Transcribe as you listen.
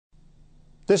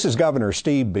This is Governor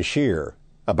Steve Beshear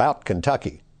about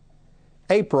Kentucky.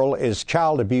 April is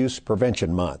Child Abuse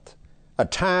Prevention Month, a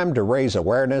time to raise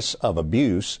awareness of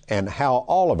abuse and how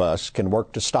all of us can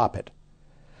work to stop it.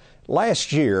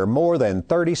 Last year, more than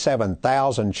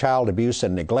 37,000 child abuse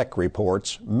and neglect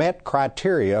reports met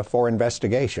criteria for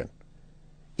investigation.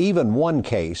 Even one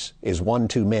case is one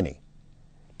too many.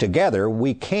 Together,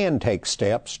 we can take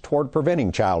steps toward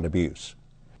preventing child abuse.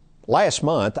 Last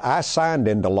month, I signed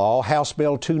into law House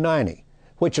Bill 290,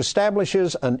 which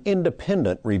establishes an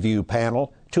independent review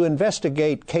panel to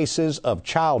investigate cases of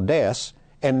child deaths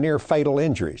and near-fatal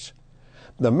injuries.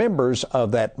 The members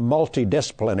of that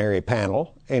multidisciplinary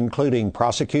panel, including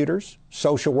prosecutors,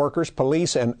 social workers,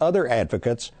 police, and other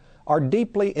advocates, are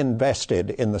deeply invested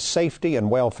in the safety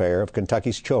and welfare of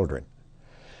Kentucky's children.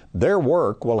 Their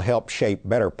work will help shape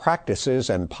better practices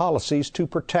and policies to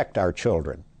protect our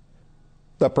children.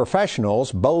 The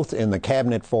professionals, both in the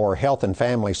Cabinet for Health and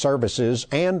Family Services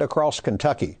and across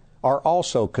Kentucky, are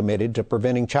also committed to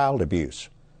preventing child abuse.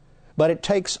 But it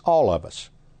takes all of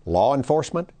us, law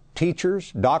enforcement,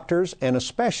 teachers, doctors, and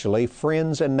especially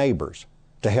friends and neighbors,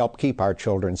 to help keep our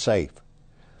children safe.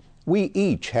 We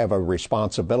each have a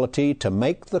responsibility to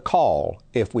make the call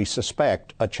if we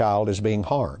suspect a child is being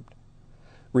harmed.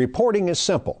 Reporting is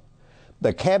simple.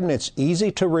 The Cabinet's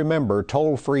easy-to-remember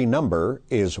toll-free number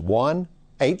is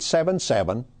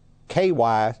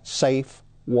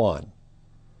 1-877-KY-SAFE-1.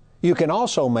 You can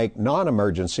also make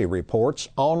non-emergency reports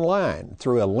online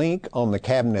through a link on the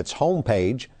Cabinet's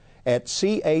homepage at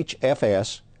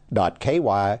chfs.ky.gov.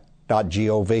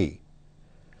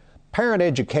 Parent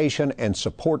education and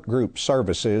support group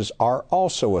services are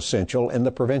also essential in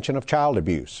the prevention of child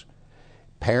abuse.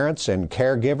 Parents and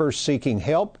caregivers seeking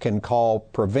help can call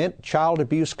Prevent Child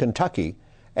Abuse Kentucky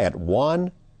at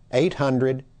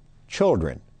 1-800-CHILDREN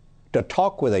to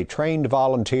talk with a trained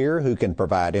volunteer who can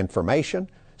provide information,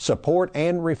 support,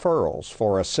 and referrals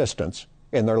for assistance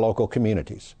in their local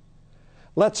communities.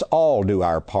 Let's all do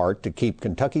our part to keep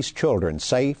Kentucky's children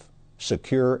safe,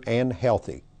 secure, and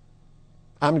healthy.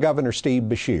 I'm Governor Steve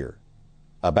Beshear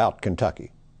about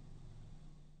Kentucky.